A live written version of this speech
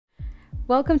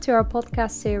Welcome to our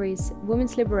podcast series,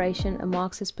 Women's Liberation, a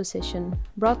Marxist Position,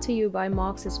 brought to you by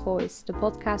Marxist Voice, the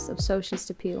podcast of Socialist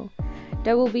Appeal.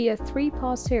 There will be a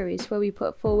 3-part series where we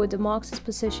put forward the Marxist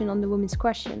position on the women's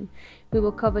question. We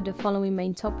will cover the following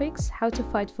main topics: how to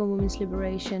fight for women's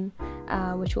liberation,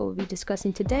 which we'll be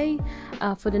discussing today.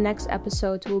 For the next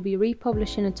episode, we'll be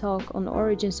republishing a talk on the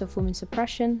origins of women's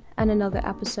oppression, and another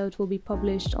episode will be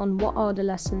published on what are the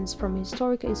lessons from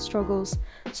historic struggles,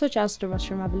 such as the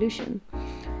Russian Revolution.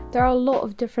 There are a lot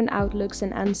of different outlooks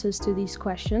and answers to these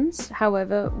questions.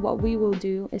 However, what we will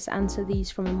do is answer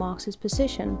these from a Marxist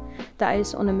position, that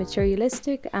is on a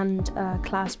materialistic and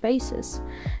class basis.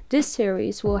 This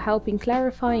series will help in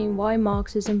clarifying why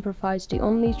Marxism provides the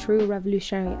only true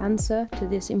revolutionary answer to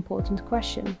this important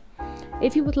question.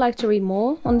 If you would like to read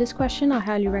more on this question, I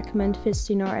highly recommend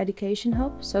visiting our education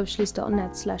hub,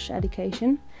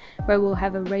 socialist.net/education, where we'll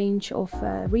have a range of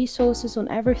resources on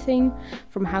everything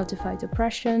from how to fight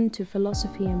oppression to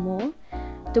philosophy and more.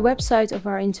 The website of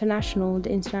our the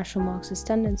International Marxist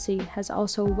Tendency, has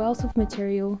also a wealth of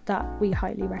material that we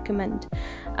highly recommend,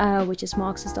 which is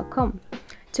marxist.com.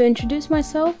 To introduce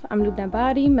myself, I'm Lubna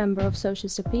Badi, member of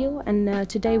Socialist Appeal, and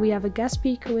today we have a guest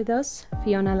speaker with us,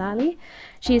 Fiona Lali.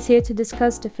 She is here to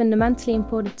discuss the fundamentally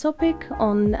important topic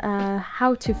on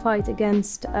how to fight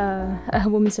against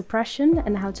women's oppression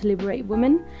and how to liberate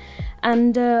women.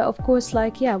 And of course,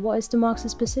 what is the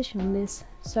Marxist position on this?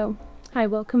 So, hi,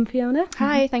 welcome, Fiona.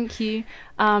 Hi, thank you.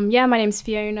 My name's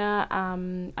Fiona.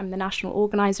 I'm the national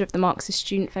organiser of the Marxist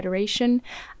Student Federation,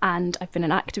 and I've been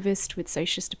an activist with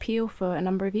Socialist Appeal for a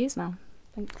number of years now.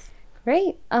 Thanks.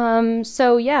 Great.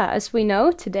 As we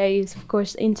know, today is, of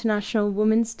course, International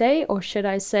Women's Day, or should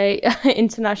I say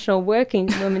International Working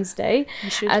Women's Day,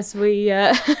 as we,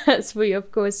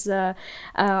 of course, are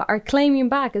claiming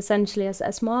back, essentially,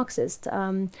 as Marxist.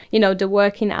 The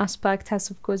working aspect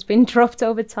has, of course, been dropped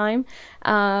over time,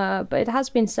 but it has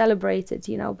been celebrated,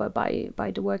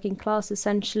 by the working class,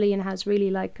 essentially, and has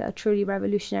really, truly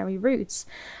revolutionary roots.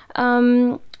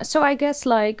 So I guess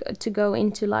to go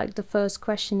into the first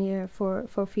question here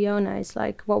for Fiona is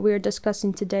what we're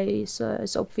discussing today is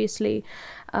obviously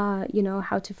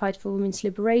how to fight for women's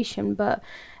liberation, but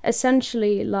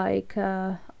essentially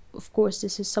of course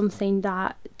this is something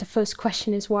that the first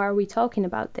question is, why are we talking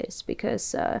about this?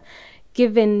 Because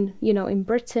given, in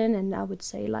Britain, and I would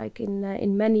say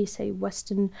in many, say,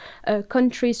 Western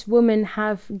countries, women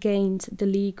have gained the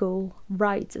legal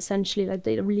rights, essentially,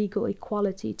 the legal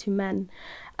equality to men.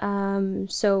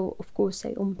 So, of course,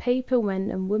 say on paper,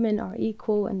 men and women are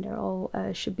equal and they're all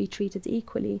should be treated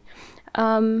equally.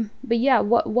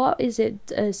 What is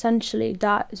it essentially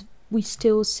that we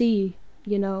still see,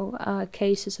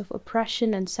 cases of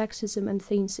oppression and sexism and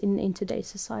things in today's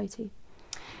society?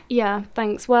 Yeah,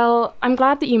 thanks. Well, I'm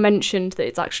glad that you mentioned that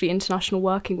it's actually International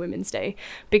Working Women's Day,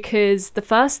 because the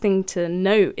first thing to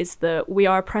note is that we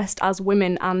are oppressed as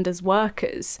women and as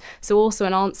workers. So also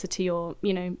an answer to your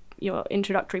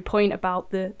introductory point about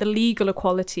the legal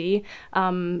equality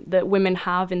that women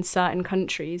have in certain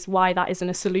countries, why that isn't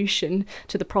a solution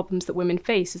to the problems that women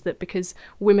face, is that because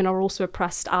women are also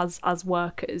oppressed as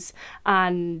workers.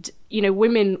 And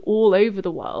women all over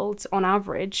the world, on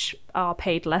average, are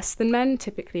paid less than men,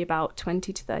 typically about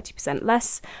 20 to 30%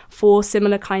 less for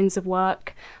similar kinds of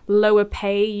work. Lower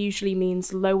pay usually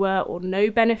means lower or no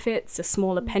benefits, a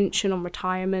smaller pension on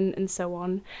retirement, and so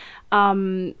on.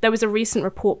 There was a recent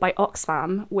report by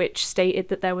Oxfam which stated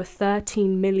that there were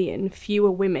 13 million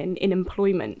fewer women in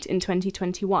employment in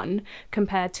 2021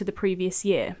 compared to the previous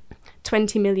year.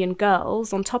 20 million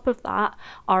girls, on top of that,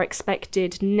 are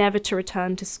expected never to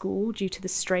return to school due to the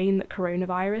strain that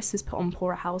coronavirus has put on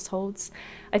poorer households.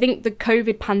 I think the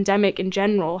COVID pandemic in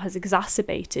general has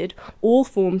exacerbated all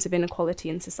forms of inequality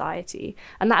in society,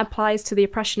 and that applies to the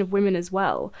oppression of women as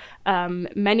well.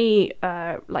 Many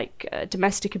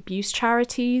domestic abuse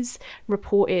charities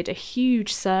reported a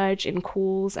huge surge in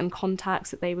calls and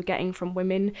contacts that they were getting from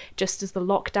women just as the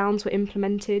lockdowns were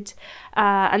implemented.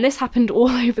 And this happened all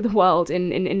over the world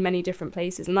in many different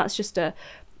places, and that's just a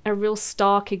real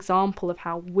stark example of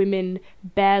how women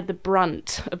bear the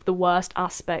brunt of the worst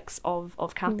aspects of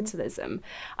capitalism.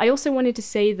 I also wanted to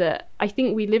say that I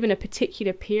think we live in a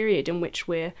particular period in which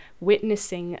we're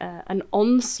witnessing an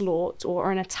onslaught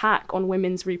or an attack on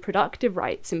women's reproductive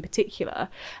rights in particular.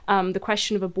 The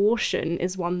question of abortion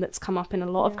is one that's come up in a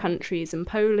lot of countries, in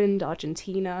Poland,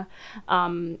 Argentina,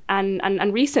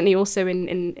 and recently also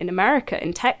in America,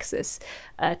 in Texas.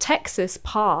 Texas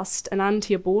passed an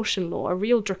anti-abortion law, a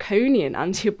real draconian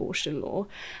anti-abortion law,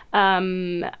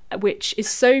 which is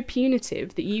so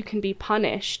punitive that you can be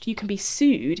punished, you can be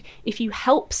sued if you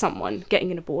help someone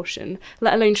getting an abortion,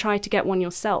 let alone try to get one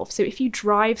yourself. So if you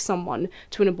drive someone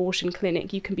to an abortion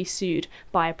clinic, you can be sued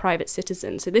by a private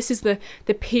citizen. So this is the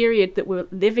period that we're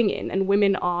living in, and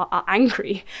women are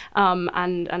angry,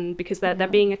 and because they're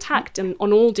being attacked on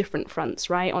all different fronts,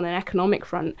 right? On an economic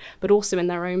front, but also in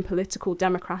their own political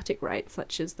democratic rights,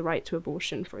 such as the right to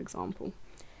abortion, for example.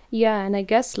 Yeah, and I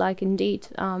guess, like, indeed,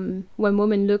 when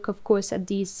women look, of course, at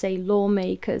these, say,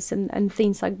 lawmakers and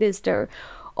things like this, they're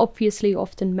obviously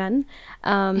often men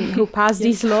who pass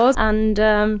these laws.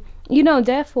 And, you know,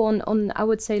 therefore, on I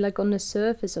would say, like, on the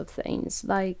surface of things,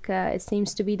 like, it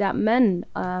seems to be that men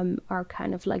are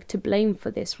kind of, like, to blame for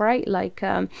this, right? Like,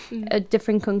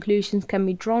 different conclusions can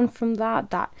be drawn from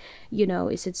that, you know,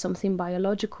 is it something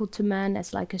biological to men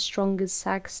as, like, a stronger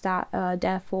sex that,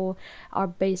 therefore, are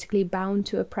basically bound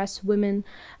to oppress women?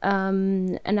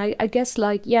 And I guess,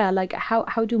 like, yeah, like,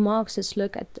 how do Marxists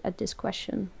look at this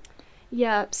question?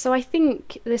 Yeah, so I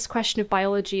think this question of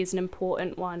biology is an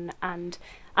important one, and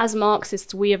as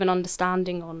Marxists, we have an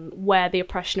understanding on where the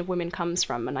oppression of women comes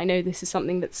from. And I know this is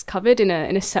something that's covered in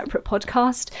a separate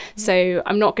podcast, so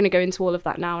I'm not going to go into all of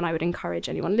that now, and I would encourage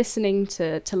anyone listening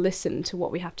to listen to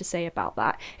what we have to say about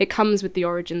that. It comes with the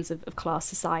origins of class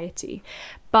society.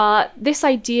 But this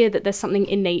idea that there's something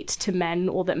innate to men,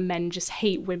 or that men just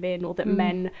hate women, or that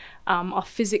men are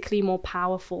physically more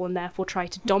powerful and therefore try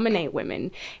to dominate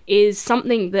women, is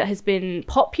something that has been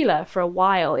popular for a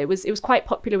while. It was quite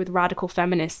popular with radical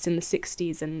feminists in the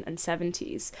 60s and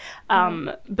 70s.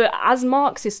 But as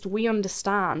Marxists, we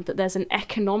understand that there's an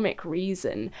economic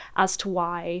reason as to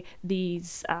why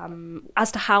these,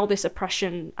 as to how this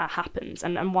oppression happens,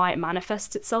 and why it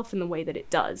manifests itself in the way that it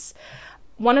does.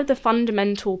 One of the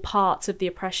fundamental parts of the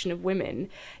oppression of women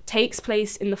takes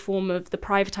place in the form of the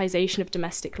privatization of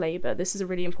domestic labor. This is a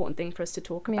really important thing for us to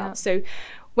talk about. So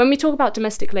when we talk about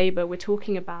domestic labor, we're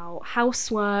talking about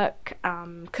housework,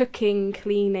 cooking,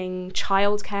 cleaning,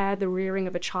 childcare, the rearing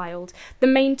of a child, the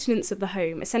maintenance of the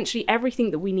home, essentially everything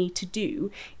that we need to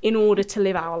do in order to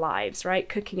live our lives, right?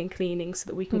 Cooking and cleaning so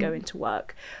that we can go into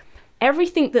work.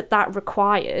 Everything that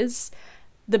requires,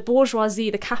 the bourgeoisie,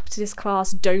 the capitalist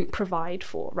class, don't provide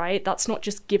for, right? That's not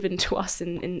just given to us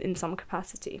in some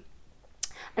capacity.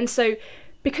 And so,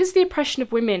 because the oppression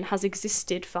of women has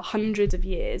existed for hundreds of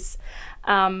years,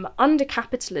 under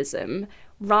capitalism,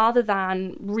 rather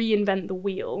than reinvent the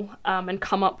wheel and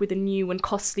come up with a new and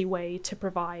costly way to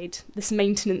provide this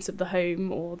maintenance of the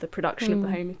home, or the production of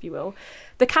the home, if you will,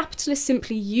 the capitalists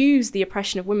simply use the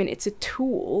oppression of women. It's a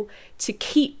tool to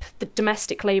keep the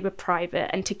domestic labour private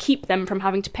and to keep them from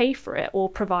having to pay for it or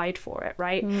provide for it,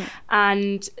 right?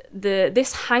 And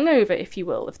this hangover, if you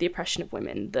will, of the oppression of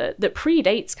women that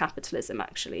predates capitalism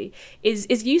actually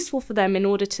is useful for them in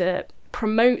order to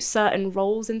promote certain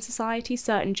roles in society,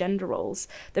 certain gender roles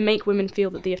that make women feel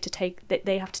that they have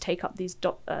to take up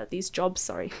these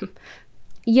jobs.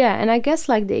 Yeah, and I guess,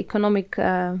 like, the economic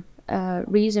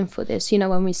reason for this, you know,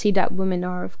 when we see that women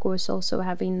are, of course, also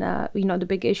having, you know, the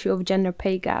big issue of gender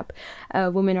pay gap.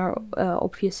 Women are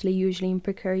obviously usually in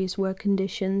precarious work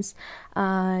conditions.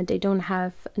 They don't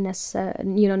have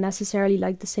necessarily,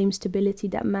 like, the same stability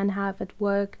that men have at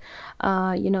work.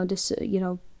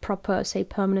 Proper, say,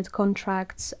 permanent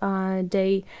contracts.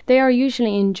 They are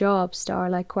usually in jobs that are,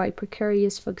 like, quite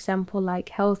precarious, for example, like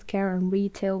healthcare and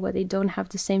retail, where they don't have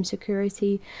the same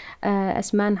security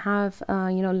as men have,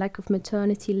 lack of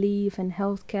maternity leave and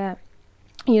healthcare,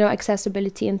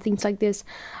 accessibility and things like this.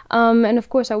 And of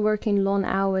course, are working long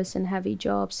hours and heavy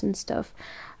jobs and stuff.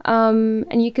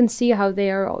 And you can see how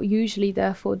they are usually,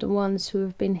 therefore, the ones who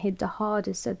have been hit the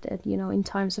hardest in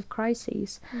times of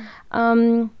crises.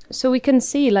 So we can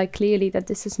see, like, clearly that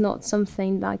this is not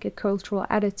something like a cultural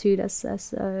attitude, as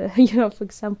for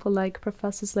example, like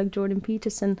professors like Jordan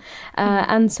Peterson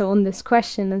answer on this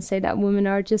question and say that women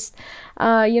are just,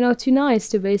 too nice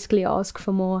to basically ask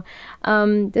for more.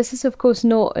 This is, of course,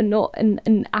 not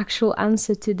an actual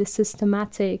answer to the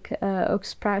systematic,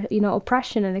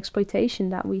 oppression and exploitation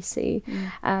that we see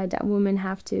that women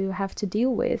have to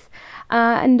deal with,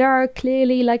 and there are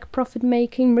clearly, like,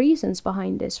 profit-making reasons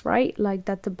behind this, right? Like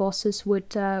that the bosses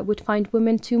would find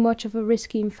women too much of a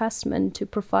risky investment to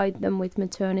provide them with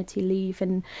maternity leave,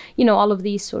 and all of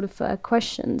these sort of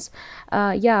questions.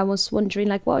 I was wondering,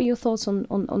 like, what are your thoughts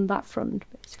on that front,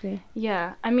 basically?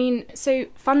 Yeah, I mean, so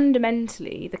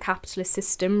fundamentally, the capitalist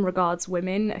system regards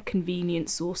women a convenient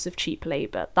source of cheap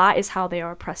labour. That is how they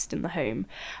are oppressed in the home,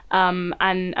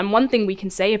 and And one thing we can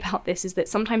say about this is that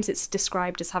sometimes it's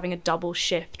described as having a double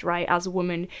shift, right? As a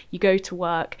woman, you go to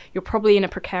work, you're probably in a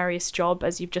precarious job,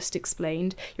 as you've just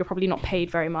explained, you're probably not paid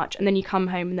very much, and then you come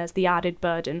home and there's the added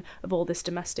burden of all this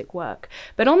domestic work.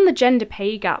 But on the gender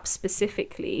pay gap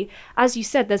specifically, as you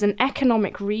said, there's an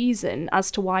economic reason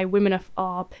as to why women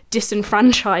are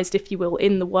disenfranchised, if you will,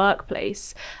 in the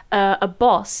workplace. A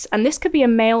boss, and this could be a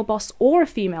male boss or a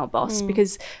female boss,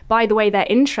 because, by the way, their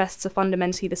interests are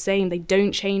fundamentally the same. They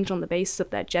don't change on the basis of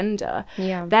their gender.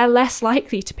 Yeah. They're less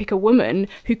likely to pick a woman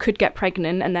who could get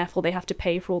pregnant, and therefore they have to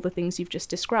pay for all the things you've just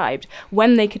described,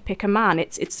 when they could pick a man.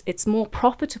 It's more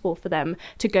profitable for them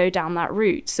to go down that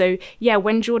route. So yeah,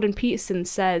 when Jordan Peterson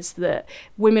says that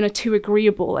women are too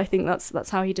agreeable, I think that's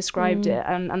how he described it,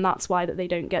 and that's why that they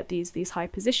don't get these high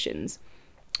positions.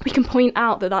 We can point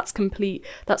out that that's complete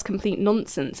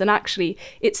nonsense, and actually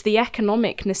it's the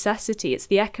economic necessity, it's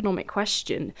the economic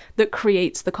question that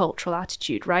creates the cultural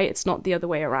attitude, right? It's not the other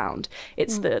way around.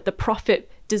 It's the profit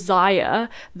desire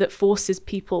that forces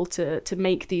people to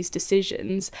make these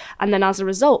decisions, and then as a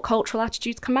result cultural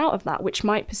attitudes come out of that, which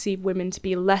might perceive women to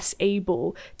be less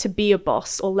able to be a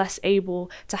boss, or less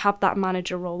able to have that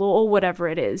manager role, or whatever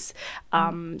it is.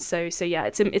 So yeah,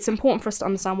 it's important for us to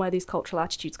understand where these cultural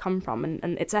attitudes come from,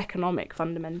 and it's economic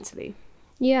fundamentally.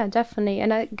 Yeah, definitely.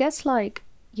 And I guess, like,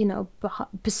 you know,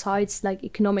 besides like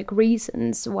economic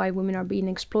reasons why women are being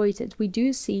exploited, we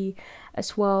do see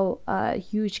as well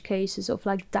huge cases of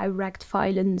like direct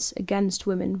violence against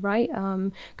women, right?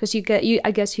 Because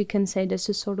I guess you can say this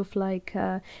is sort of like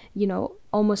you know,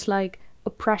 almost like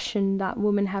oppression that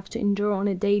women have to endure on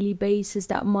a daily basis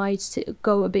that might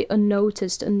go a bit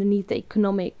unnoticed underneath the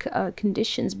economic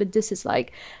conditions, but this is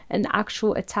like an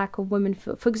actual attack of women.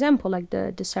 For example, like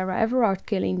the Sarah Everard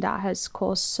killing that has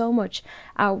caused so much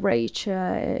outrage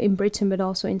in Britain, but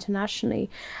also internationally.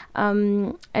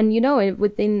 And you know,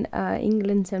 within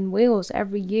England and Wales,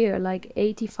 every year like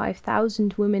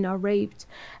 85,000 women are raped,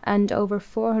 and over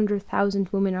 400,000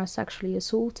 women are sexually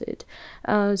assaulted.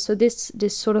 So this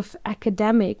sort of academic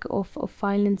of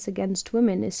violence against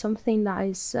women is something that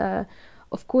is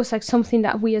of course like something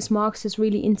that we as Marxists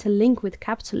really interlink with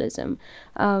capitalism.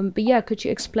 But yeah, could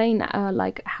you explain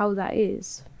like how that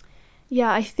is?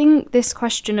 Yeah, I think this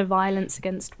question of violence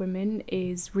against women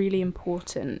is really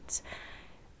important.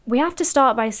 We have to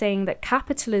start by saying that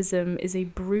capitalism is a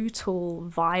brutal,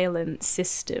 violent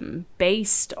system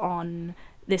based on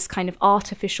this kind of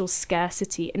artificial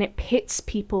scarcity, and it pits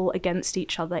people against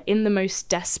each other in the most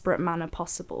desperate manner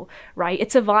possible, right?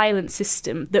 It's a violent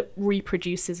system that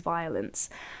reproduces violence,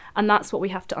 and that's what we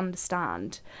have to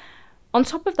understand. On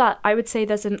top of that, I would say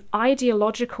there's an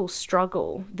ideological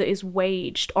struggle that is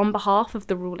waged on behalf of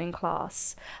the ruling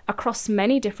class across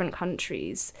many different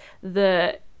countries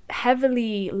that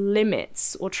heavily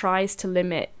limits or tries to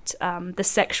limit the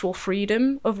sexual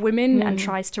freedom of women and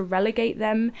tries to relegate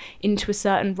them into a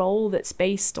certain role that's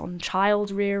based on child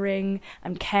rearing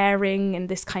and caring and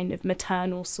this kind of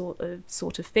maternal sort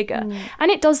of figure.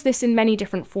 And it does this in many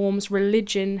different forms.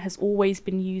 Religion has always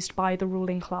been used by the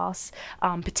ruling class,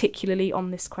 particularly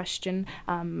on this question.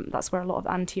 That's where a lot of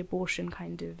anti-abortion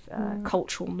kind of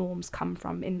cultural norms come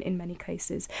from in many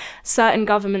cases. Certain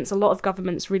governments, a lot of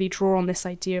governments really draw on this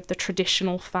idea of the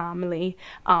traditional family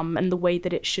and the way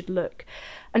that it should look.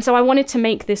 And so I wanted to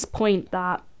make this point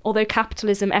that although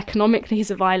capitalism economically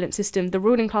is a violent system, the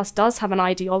ruling class does have an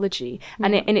ideology,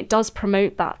 and it does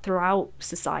promote that throughout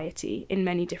society in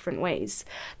many different ways.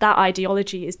 That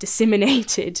ideology is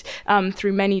disseminated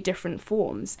through many different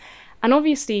forms. And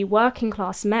obviously working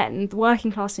class men, the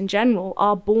working class in general,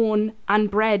 are born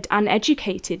and bred and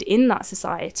educated in that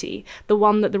society, the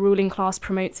one that the ruling class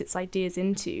promotes its ideas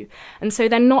into. And so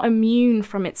they're not immune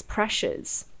from its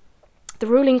pressures. The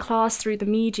ruling class, through the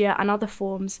media and other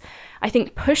forms, I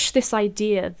think push this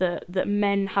idea that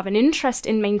men have an interest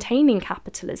in maintaining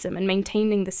capitalism and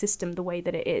maintaining the system the way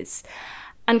that it is.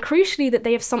 And crucially, that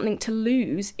they have something to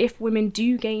lose if women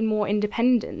do gain more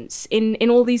independence in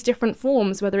all these different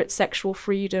forms, whether it's sexual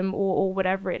freedom or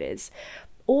whatever it is.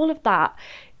 All of that,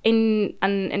 and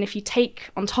if you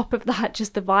take on top of that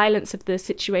just the violence of the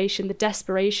situation, the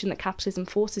desperation that capitalism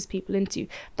forces people into,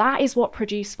 that is what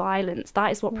produces violence.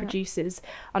 That is what produces,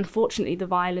 unfortunately, the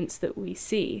violence that we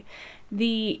see.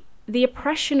 The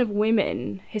oppression of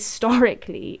women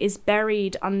historically is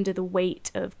buried under the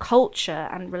weight of culture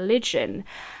and religion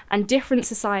and different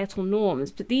societal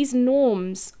norms, but these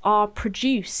norms are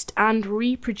produced and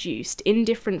reproduced in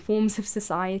different forms of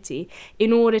society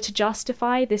in order to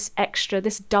justify this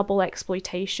double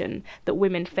exploitation that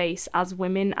women face as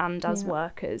women and as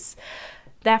workers.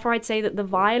 Therefore, I'd say that the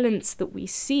violence that we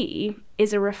see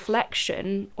is a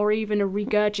reflection or even a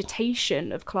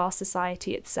regurgitation of class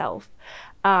society itself.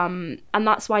 And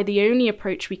that's why the only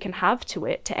approach we can have to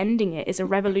it, to ending it, is a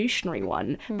revolutionary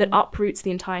one that uproots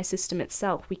the entire system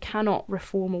itself. We cannot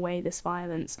reform away this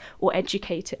violence or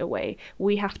educate it away.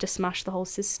 We have to smash the whole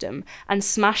system and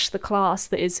smash the class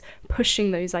that is pushing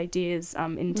those ideas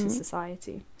into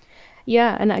society.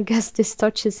 Yeah, and I guess this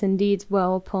touches indeed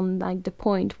well upon like the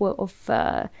point of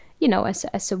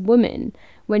as a woman,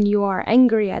 when you are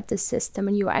angry at the system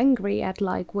and you're angry at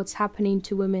like what's happening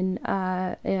to women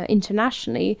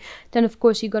internationally, then of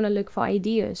course you're gonna look for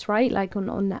ideas, right? Like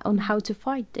on how to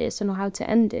fight this and how to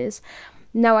end this.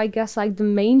 Now, I guess like the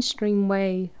mainstream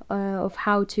way of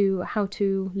how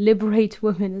to liberate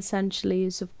women essentially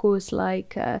is, of course,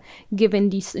 like given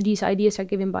these ideas are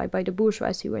given by the bourgeois,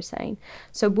 as you were saying.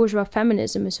 So bourgeois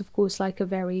feminism is, of course, like a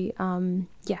very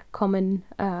common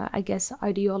I guess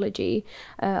ideology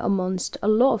amongst a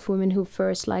lot of women who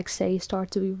first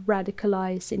start to be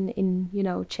radicalized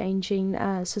in changing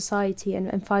society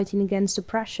and fighting against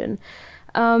oppression.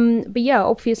 But yeah,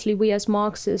 obviously we as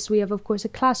Marxists, we have of course a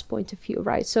class point of view,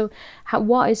 right? So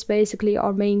what is basically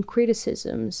our main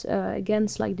criticisms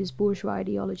against like this bourgeois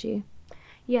ideology?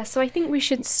 Yeah, so I think we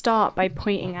should start by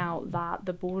pointing out that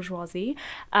the bourgeoisie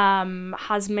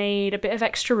has made a bit of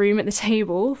extra room at the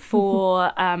table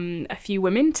for a few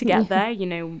women to get there,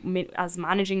 as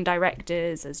managing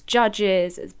directors, as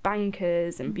judges, as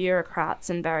bankers and bureaucrats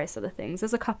and various other things.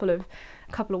 There's a couple of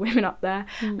women up there.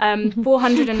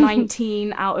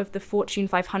 419 out of the Fortune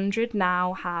 500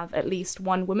 now have at least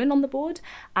one woman on the board,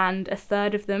 and a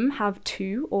third of them have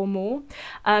two or more.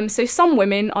 So some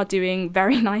women are doing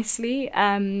very nicely.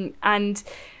 And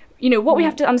what we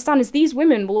have to understand is these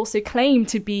women will also claim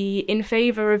to be in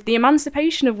favor of the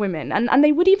emancipation of women, and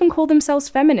they would even call themselves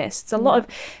feminists.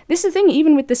 This is the thing,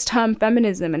 even with this term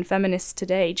feminism and feminists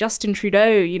today. Justin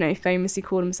Trudeau, famously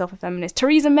called himself a feminist.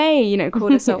 Theresa May,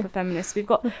 called herself a feminist. We've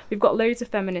got loads of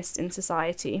feminists in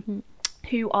society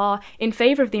who are in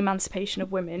favor of the emancipation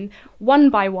of women,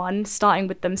 one by one, starting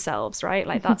with themselves, right?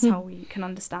 Like, that's how we can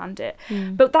understand it.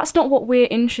 But that's not what we're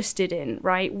interested in,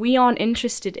 right? We aren't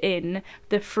interested in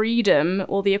the freedom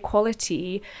or the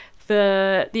equality,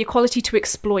 the equality to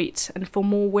exploit, and for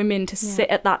more women to sit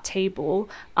at that table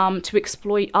to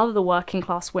exploit other working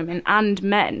class women and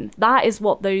men. That is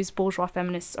what those bourgeois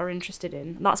feminists are interested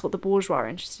in. That's what the bourgeois are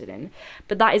interested in.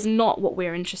 But that is not what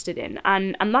we're interested in.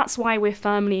 And that's why we're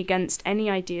firmly against any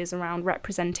ideas around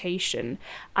representation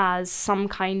as some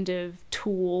kind of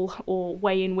tool or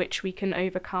way in which we can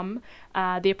overcome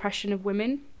the oppression of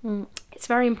women. It's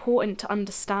very important to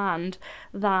understand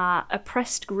that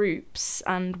oppressed groups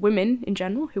and women in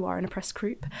general, who are an oppressed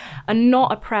group, are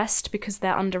not oppressed because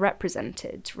they're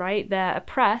underrepresented, right? They're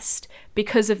oppressed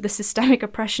because of the systemic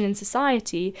oppression in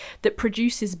society that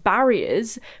produces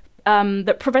barriers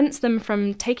that prevents them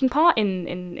from taking part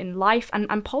in life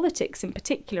and politics in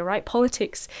particular, right?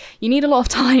 Politics, you need a lot of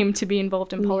time to be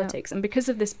involved in politics. And because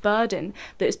of this burden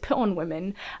that is put on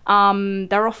women,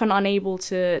 they're often unable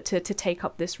to take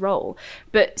up this role.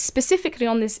 But specifically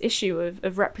on this issue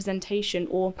of representation,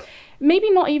 or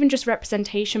maybe not even just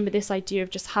representation, but this idea of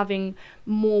just having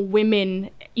more women,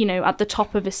 at the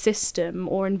top of a system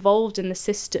or involved in the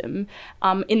system,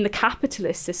 in the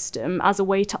capitalist system, as a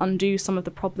way to undo some of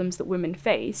the problems that women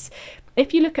face.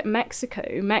 If you look at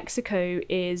Mexico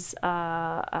is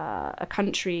a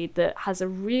country that has a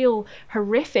real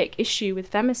horrific issue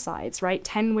with femicides, right?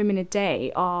 10 women a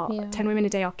day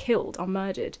are killed, are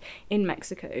murdered in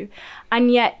Mexico.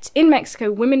 And yet in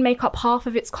Mexico, women make up half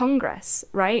of its Congress,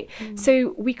 right?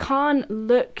 So we can't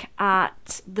look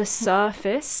at the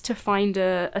surface to find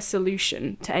a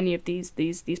solution to any of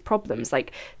these problems.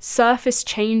 Like, surface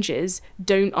changes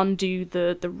don't undo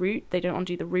the root. They don't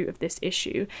undo the root of this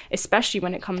issue, especially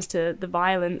when it comes to the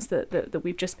violence that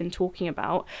we've just been talking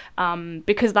about,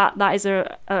 because that is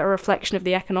a reflection of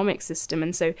the economic system.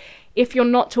 And so if you're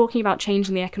not talking about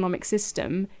changing the economic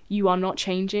system, you are not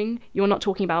changing. You're not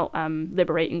talking about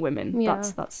liberating women.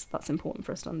 That's important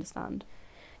for us to understand.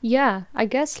 Yeah, I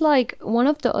guess like one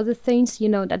of the other things,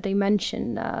 that they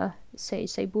mention,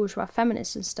 say bourgeois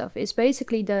feminists and stuff, is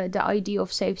basically the idea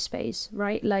of safe space,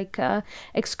 right? Like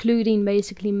excluding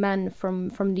basically men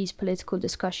from these political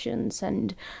discussions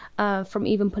and from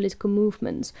even political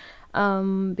movements,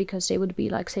 because they would be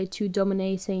like, say, too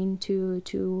dominating,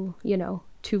 too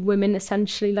to women,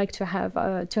 essentially, like to have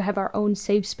our own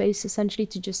safe space, essentially,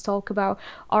 to just talk about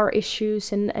our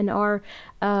issues and our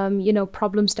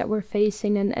problems that we're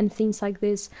facing and things like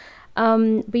this.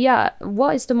 But yeah,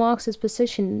 what is the Marxist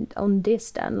position on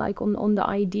this then, like on the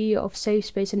idea of safe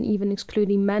space and even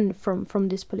excluding men from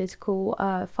this political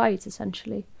fight,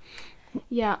 essentially?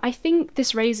 Yeah, I think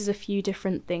this raises a few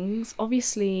different things.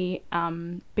 Obviously,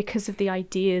 because of the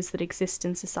ideas that exist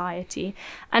in society.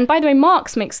 And by the way,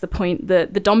 Marx makes the point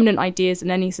that the dominant ideas in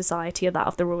any society are that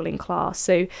of the ruling class.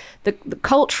 So the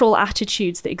cultural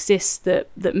attitudes that exist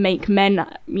that make men,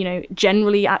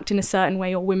 generally act in a certain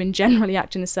way, or women generally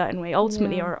act in a certain way,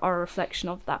 ultimately are a reflection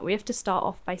of that. We have to start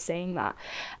off by saying that.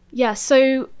 Yeah,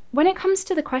 so when it comes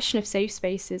to the question of safe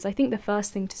spaces, I think the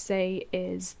first thing to say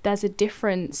is there's a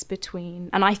difference between,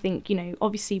 and I think,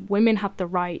 obviously women have the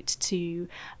right to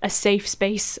a safe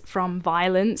space from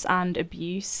violence and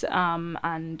abuse,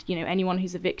 and, anyone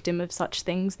who's a victim of such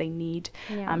things, they need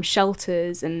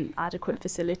shelters and adequate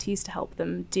facilities to help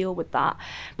them deal with that.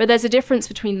 But there's a difference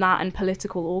between that and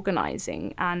political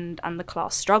organising and the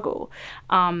class struggle.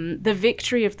 The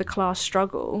victory of the class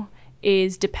struggle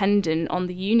is dependent on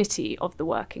the unity of the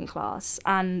working class,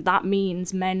 and that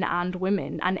means men and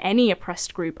women and any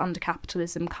oppressed group under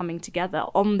capitalism coming together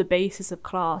on the basis of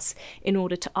class in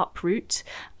order to uproot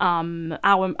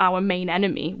our main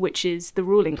enemy, which is the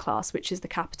ruling class, which is the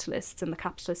capitalists and the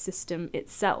capitalist system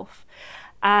itself.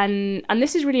 And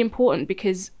this is really important,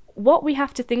 because what we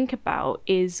have to think about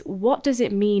is, what does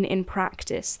it mean in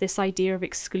practice, this idea of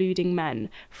excluding men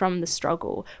from the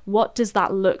struggle? What does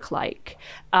that look like?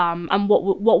 And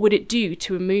what would it do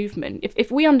to a movement?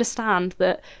 If we understand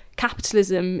that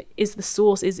capitalism is the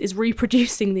source, is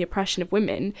reproducing the oppression of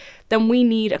women, then we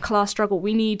need a class struggle.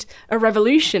 We need a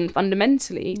revolution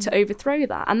fundamentally to overthrow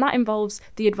that. And that involves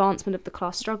the advancement of the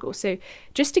class struggle. So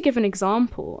just to give an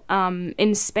example,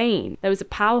 in Spain, there was a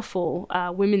powerful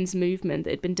women's movement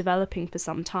that had been developing for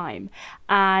some time.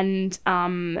 And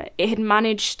it had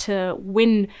managed to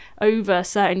win over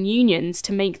certain unions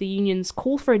to make the unions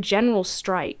call for a general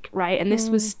strike, right? And this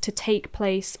was to take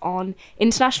place on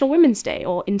International Women's Day,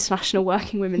 or International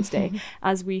Working Women's Day,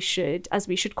 as we should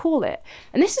call it.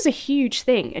 And this is a huge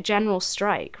thing, a general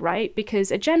strike, right? Because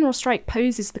a general strike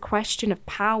poses the question of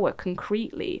power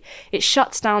concretely. It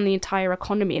shuts down the entire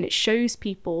economy, and it shows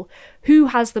people who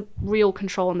has the real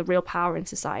control and the real power in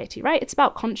society, right? It's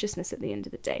about consciousness at the end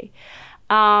of the day.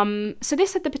 So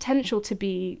this had the potential to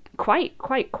be quite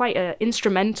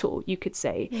instrumental, you could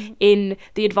say, in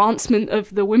the advancement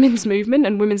of the women's movement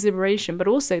and women's liberation, but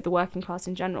also the working class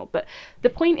in general. But the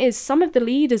point is, some of the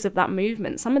leaders of that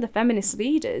movement, some of the feminist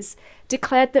leaders,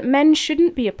 declared that men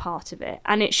shouldn't be a part of it,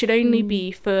 and it should only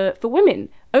be for women.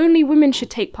 Only women should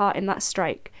take part in that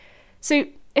strike. So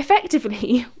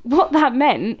effectively, what that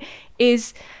meant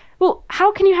is, well,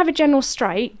 how can you have a general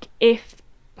strike if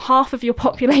half of your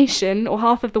population or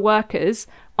half of the workers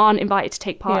aren't invited to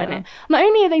take part in it? Not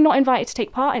only are they not invited to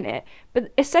take part in it,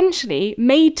 but essentially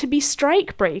made to be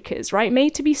strike breakers, right?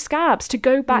 Made to be scabs, to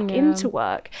go back into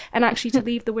work and actually to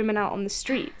leave the women out on the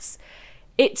streets.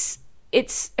 It's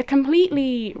a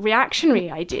completely reactionary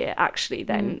idea, actually,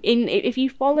 then. If you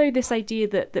follow this idea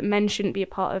that men shouldn't be a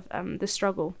part of the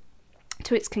struggle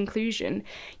to its conclusion,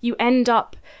 you end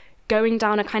up going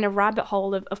down a kind of rabbit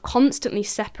hole of constantly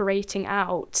separating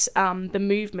out the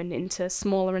movement into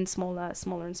smaller and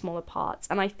smaller parts.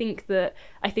 And I think that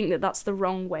that's the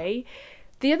wrong way.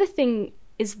 The other thing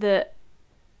is that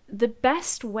the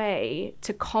best way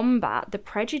to combat the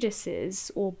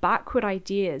prejudices or backward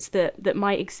ideas that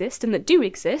might exist, and that do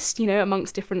exist,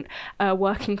 amongst different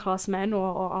working class men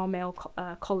or our male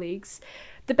colleagues,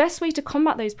 the best way to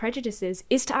combat those prejudices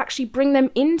is to actually bring them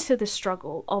into the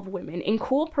struggle of women,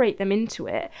 incorporate them into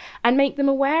it, and make them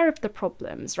aware of the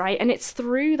problems, right? And it's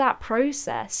through that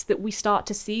process that we start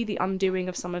to see the undoing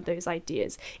of some of those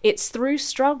ideas. It's through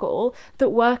struggle that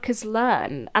workers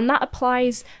learn. And that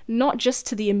applies not just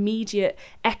to the immediate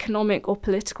economic or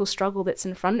political struggle that's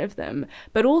in front of them,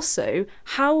 but also,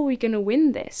 how are we going to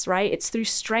win this, right? It's through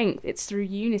strength, it's through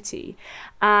unity.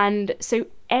 And so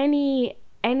any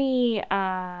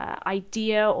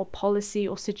idea or policy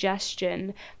or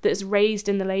suggestion that's raised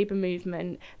in the labour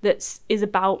movement that is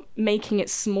about making it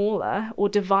smaller or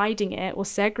dividing it or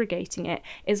segregating it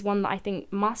is one that I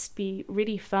think must be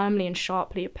really firmly and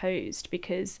sharply opposed,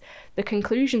 because the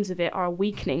conclusions of it are a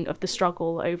weakening of the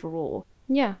struggle overall.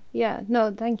 Yeah,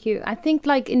 no, thank you. I think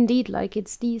indeed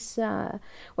it's these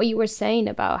what you were saying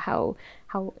about how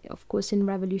of course in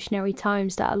revolutionary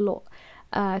times that a lot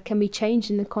can be changed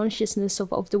in the consciousness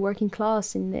of the working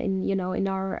class in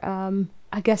our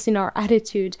I guess, in our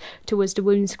attitude towards the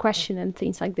women's question and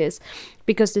things like this,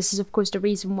 because this is of course the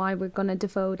reason why we're going to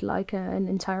devote like an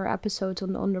entire episode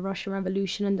on the Russian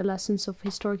Revolution and the lessons of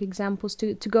historic examples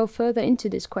to go further into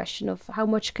this question of how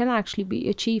much can actually be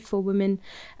achieved for women,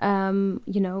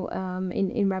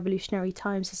 in revolutionary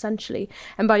times, essentially,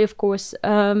 and by of course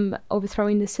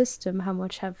overthrowing the system, how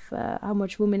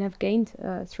much women have gained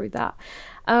through that.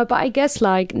 But I guess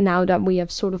like now that we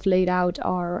have sort of laid out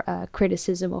our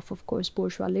criticism of course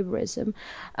bourgeois liberalism,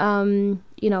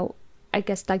 I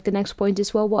guess like the next point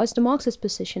is, well, what is the Marxist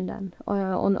position then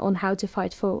on how to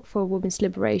fight for women's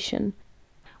liberation?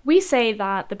 We say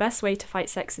that the best way to fight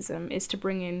sexism is to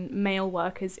bring in male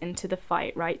workers into the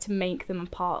fight, right? To make them a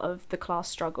part of the class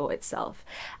struggle itself.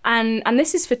 And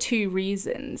this is for two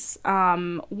reasons.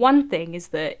 One thing is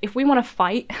that if we want to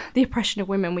fight the oppression of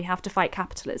women, we have to fight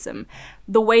capitalism.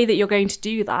 The way that you're going to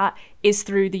do that is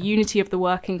through the unity of the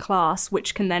working class,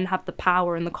 which can then have the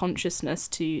power and the consciousness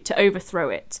to overthrow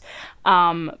it.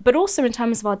 But also in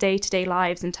terms of our day-to-day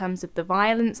lives, in terms of the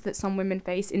violence that some women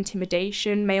face,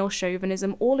 intimidation, male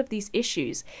chauvinism, all of these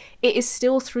issues, it is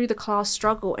still through the class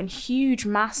struggle and huge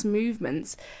mass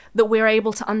movements that we're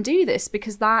able to undo this,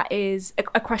 because that is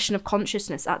a question of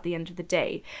consciousness at the end of the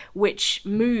day, which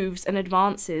moves and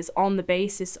advances on the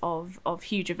basis of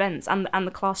huge events, and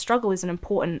the class struggle is an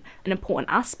important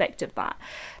aspect of that.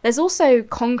 There's also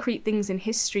concrete things in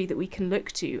history that we can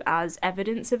look to as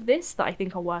evidence of this that I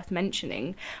think are worth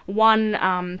mentioning.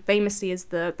 One famously is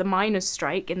the miners'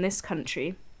 strike in this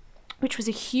country, which was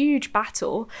a huge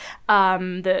battle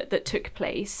that took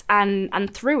place,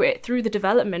 and through the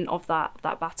development of that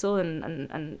battle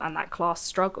and that class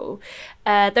struggle,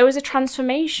 there was a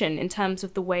transformation in terms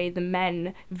of the way the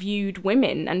men viewed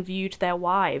women and viewed their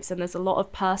wives, and there's a lot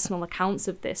of personal accounts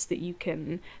of this that you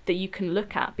can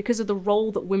look at because of the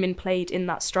role that women played in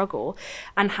that struggle,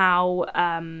 and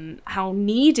how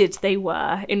needed they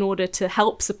were in order to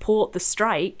help support the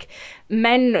strike.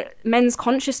 Men's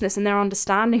consciousness and their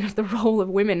understanding of the role of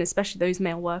women, especially those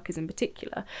male workers in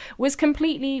particular, was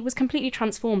completely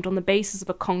transformed on the basis of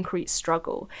a concrete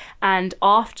struggle. And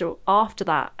after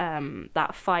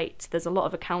that fight, there's a lot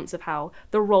of accounts of how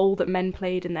the role that men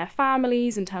played in their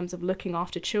families in terms of looking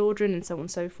after children and so on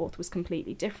and so forth was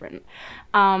completely different.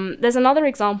 There's another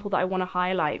example that I want to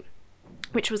highlight,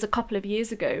 which was a couple of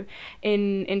years ago.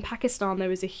 In Pakistan, there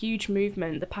was a huge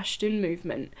movement, the Pashtun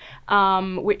movement,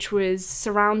 which was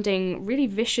surrounding really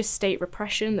vicious state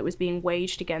repression that was being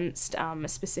waged against a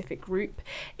specific group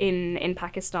in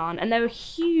Pakistan. And there were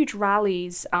huge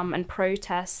rallies and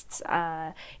protests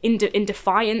in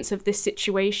defiance of this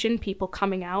situation, people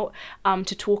coming out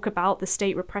to talk about the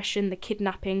state repression, the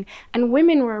kidnapping, and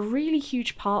women were a really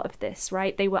huge part of this,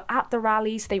 right? They were at the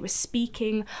rallies, they were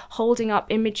speaking, holding up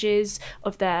images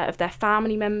of their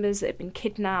family members that had been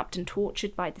kidnapped and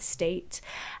tortured by the state.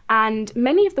 And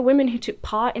many of the women who took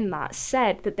part in that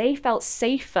said that they felt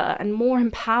safer and more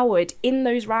empowered in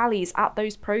those rallies, at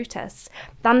those protests,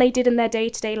 than they did in their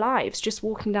day-to-day lives, just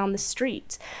walking down the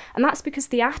street. And that's because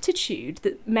the attitude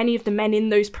that many of the men in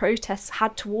those protests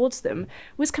had towards them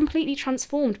was completely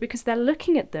transformed, because they're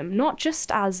looking at them not just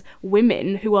as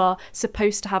women who are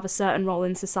supposed to have a certain role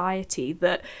in society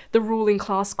that the ruling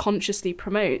class consciously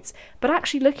promotes, but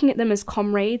actually looking at them as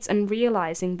comrades and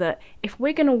realizing that if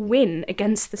we're going to win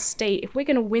against the state, if we're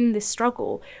going to win this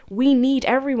struggle, we need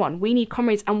everyone, we need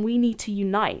comrades, and we need to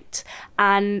unite.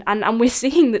 And we're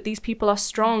seeing that these people are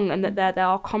strong and that there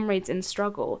are comrades in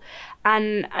struggle.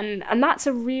 And that's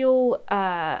a really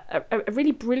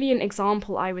brilliant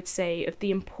example, I would say, of the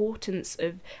importance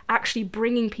of actually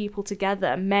bringing people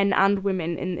together, men and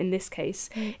women in this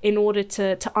case, in order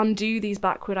to undo these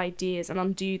backward ideas and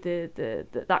undo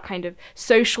that kind of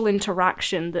social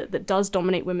interaction that does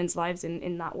dominate women's lives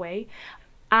in that way.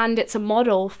 And it's a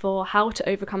model for how to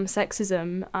overcome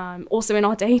sexism also in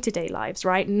our day-to-day lives,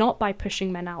 right? Not by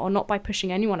pushing men out or not by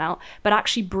pushing anyone out, but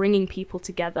actually bringing people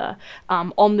together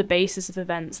on the basis of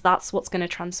events. That's what's going to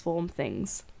transform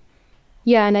things.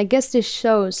 Yeah, and I guess this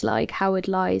shows like how it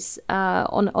lies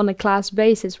on a class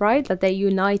basis, right? That they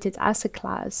united as a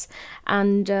class,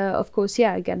 and of course,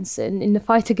 yeah, in the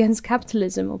fight against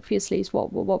capitalism, obviously, is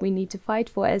what we need to fight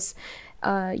for. As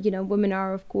women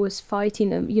are of course fighting,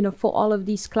 for all of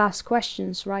these class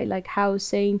questions, right? Like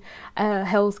housing,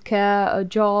 healthcare,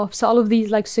 jobs, all of these,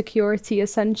 like security,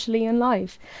 essentially, in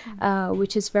life,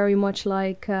 which is very much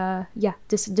like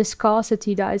this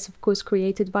scarcity that is of course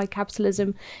created by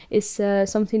capitalism is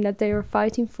something that they are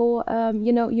fighting for,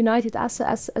 united as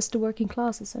the working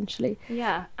class, essentially.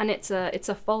 Yeah, and it's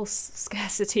a false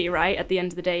scarcity, right, at the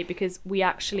end of the day, because we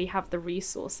actually have the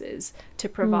resources to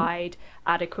provide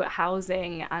adequate housing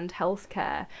housing and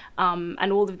healthcare,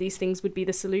 and all of these things would be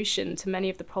the solution to many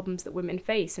of the problems that women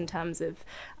face in terms of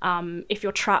if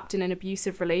you're trapped in an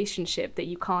abusive relationship that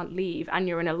you can't leave and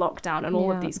you're in a lockdown and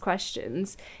all of these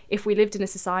questions. If we lived in a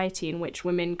society in which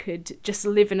women could just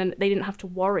live they didn't have to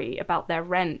worry about their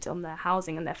rent, on their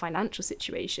housing and their financial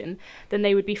situation, then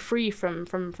they would be free from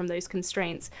those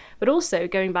constraints. But also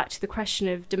going back to the question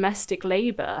of domestic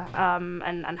labour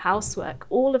and housework,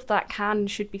 all of that can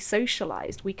and should be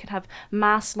socialised. We could have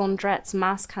mass laundrettes,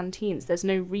 mass canteens. There's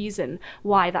no reason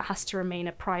why that has to remain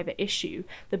a private issue,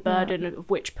 the burden of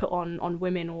which put on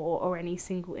women or any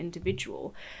single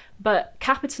individual. But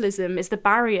capitalism is the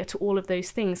barrier to all of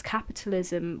those things.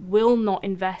 Capitalism will not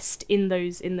invest in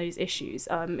those issues,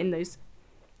 in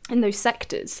those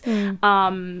sectors,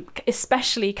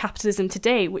 especially capitalism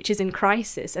today, which is in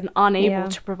crisis and unable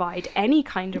to provide any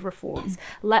kind of reforms,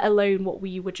 let alone what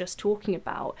we were just talking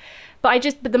about.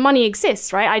 But the money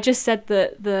exists, right? I just said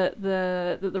that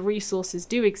the resources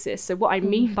do exist. So what I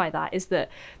mean by that is that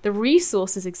the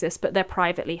resources exist, but they're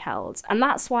privately held. And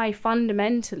that's why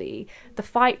fundamentally the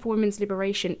fight for women's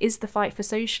liberation is the fight for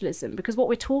socialism, because what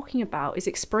we're talking about is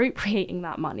expropriating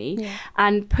that money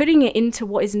and putting it into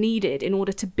what is needed in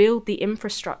order to build the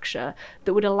infrastructure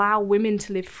that would allow women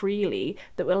to live freely,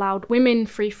 that would allow women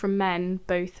free from men,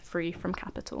 both free from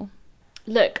capital.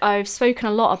 Look, I've spoken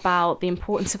a lot about the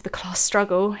importance of the class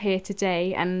struggle here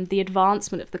today and the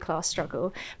advancement of the class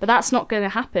struggle, but that's not going to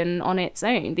happen on its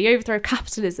own. The overthrow of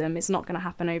capitalism is not going to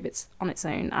happen on its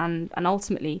own, and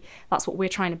ultimately that's what we're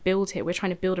trying to build here. We're trying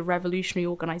to build a revolutionary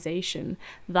organisation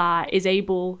that is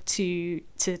able to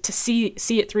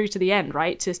see it through to the end,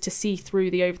 right? To see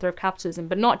through the overthrow of capitalism,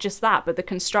 but not just that, but the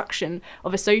construction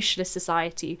of a socialist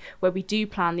society where we do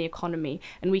plan the economy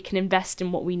and we can invest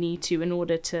in what we need to in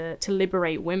order to liberate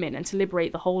women and to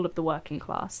liberate the whole of the working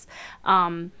class.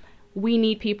 We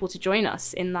need people to join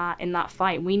us in that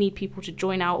fight. We need people to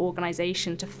join our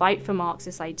organisation to fight for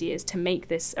Marxist ideas, to make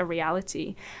this a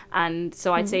reality. And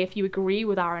so I'd say if you agree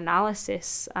with our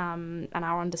analysis and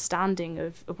our understanding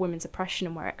of women's oppression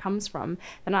and where it comes from,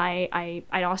 then I'd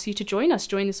ask you to join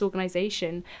this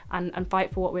organisation and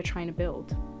fight for what we're trying to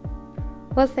build.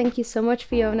 Well, thank you so much,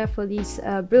 Fiona, for these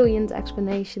brilliant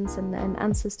explanations and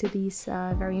answers to these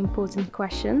very important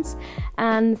questions.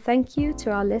 And thank you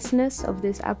to our listeners of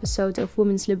this episode of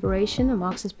Women's Liberation, a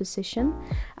Marxist Position.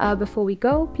 Before we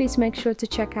go, please make sure to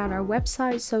check out our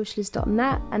website,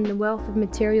 socialist.net, and the wealth of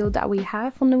material that we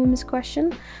have on the women's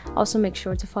question. Also, make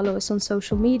sure to follow us on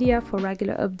social media for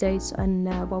regular updates on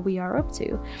what we are up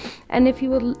to. And if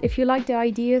you like the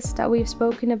ideas that we've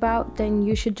spoken about, then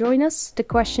you should join us. The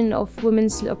question of women's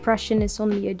oppression is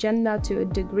on the agenda to a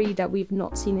degree that we've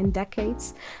not seen in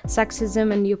decades.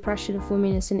 Sexism and the oppression of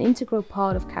women is an integral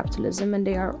part of capitalism, and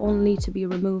they are only to be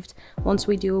removed once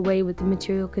we do away with the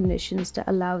material conditions that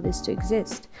allow this to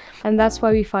exist. And that's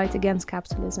why we fight against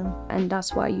capitalism, and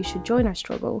that's why you should join our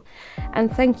struggle.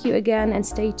 And thank you again, and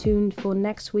stay tuned for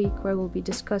next week, where we'll be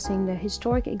discussing the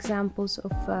historic examples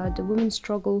of the women's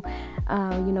struggle,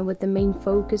 with the main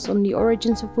focus on the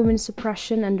origins of women's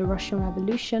suppression and the Russian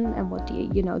Revolution, and what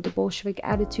the Bolshevik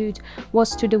attitude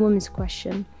was to the women's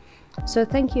question. So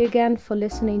thank you again for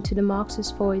listening to the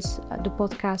Marxist Voice, the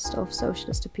podcast of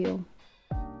Socialist Appeal.